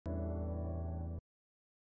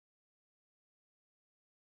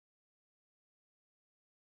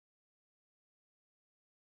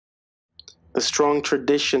The strong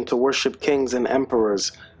tradition to worship kings and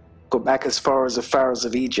emperors go back as far as the pharaohs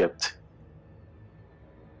of Egypt.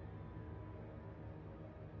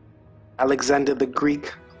 Alexander the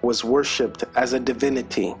Greek was worshipped as a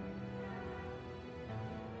divinity.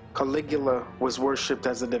 Caligula was worshipped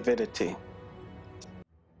as a divinity. The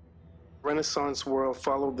Renaissance world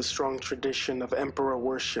followed the strong tradition of emperor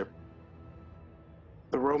worship.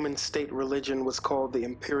 The Roman state religion was called the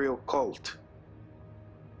imperial cult.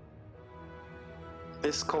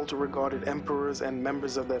 This cult regarded emperors and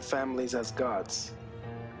members of their families as gods.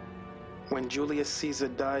 When Julius Caesar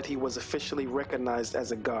died, he was officially recognized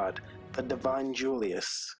as a god, the divine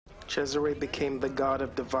Julius. Cesare became the god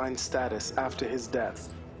of divine status after his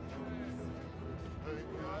death.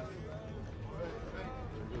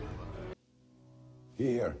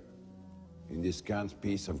 Here, in this scant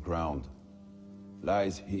piece of ground,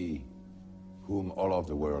 lies he whom all of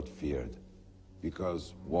the world feared,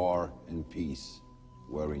 because war and peace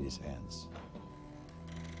were in his hands.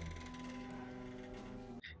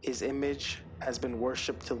 His image has been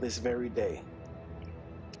worshipped till this very day.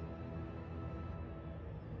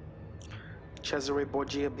 Cesare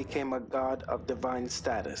Borgia became a god of divine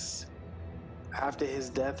status. After his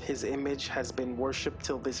death, his image has been worshipped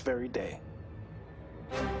till this very day.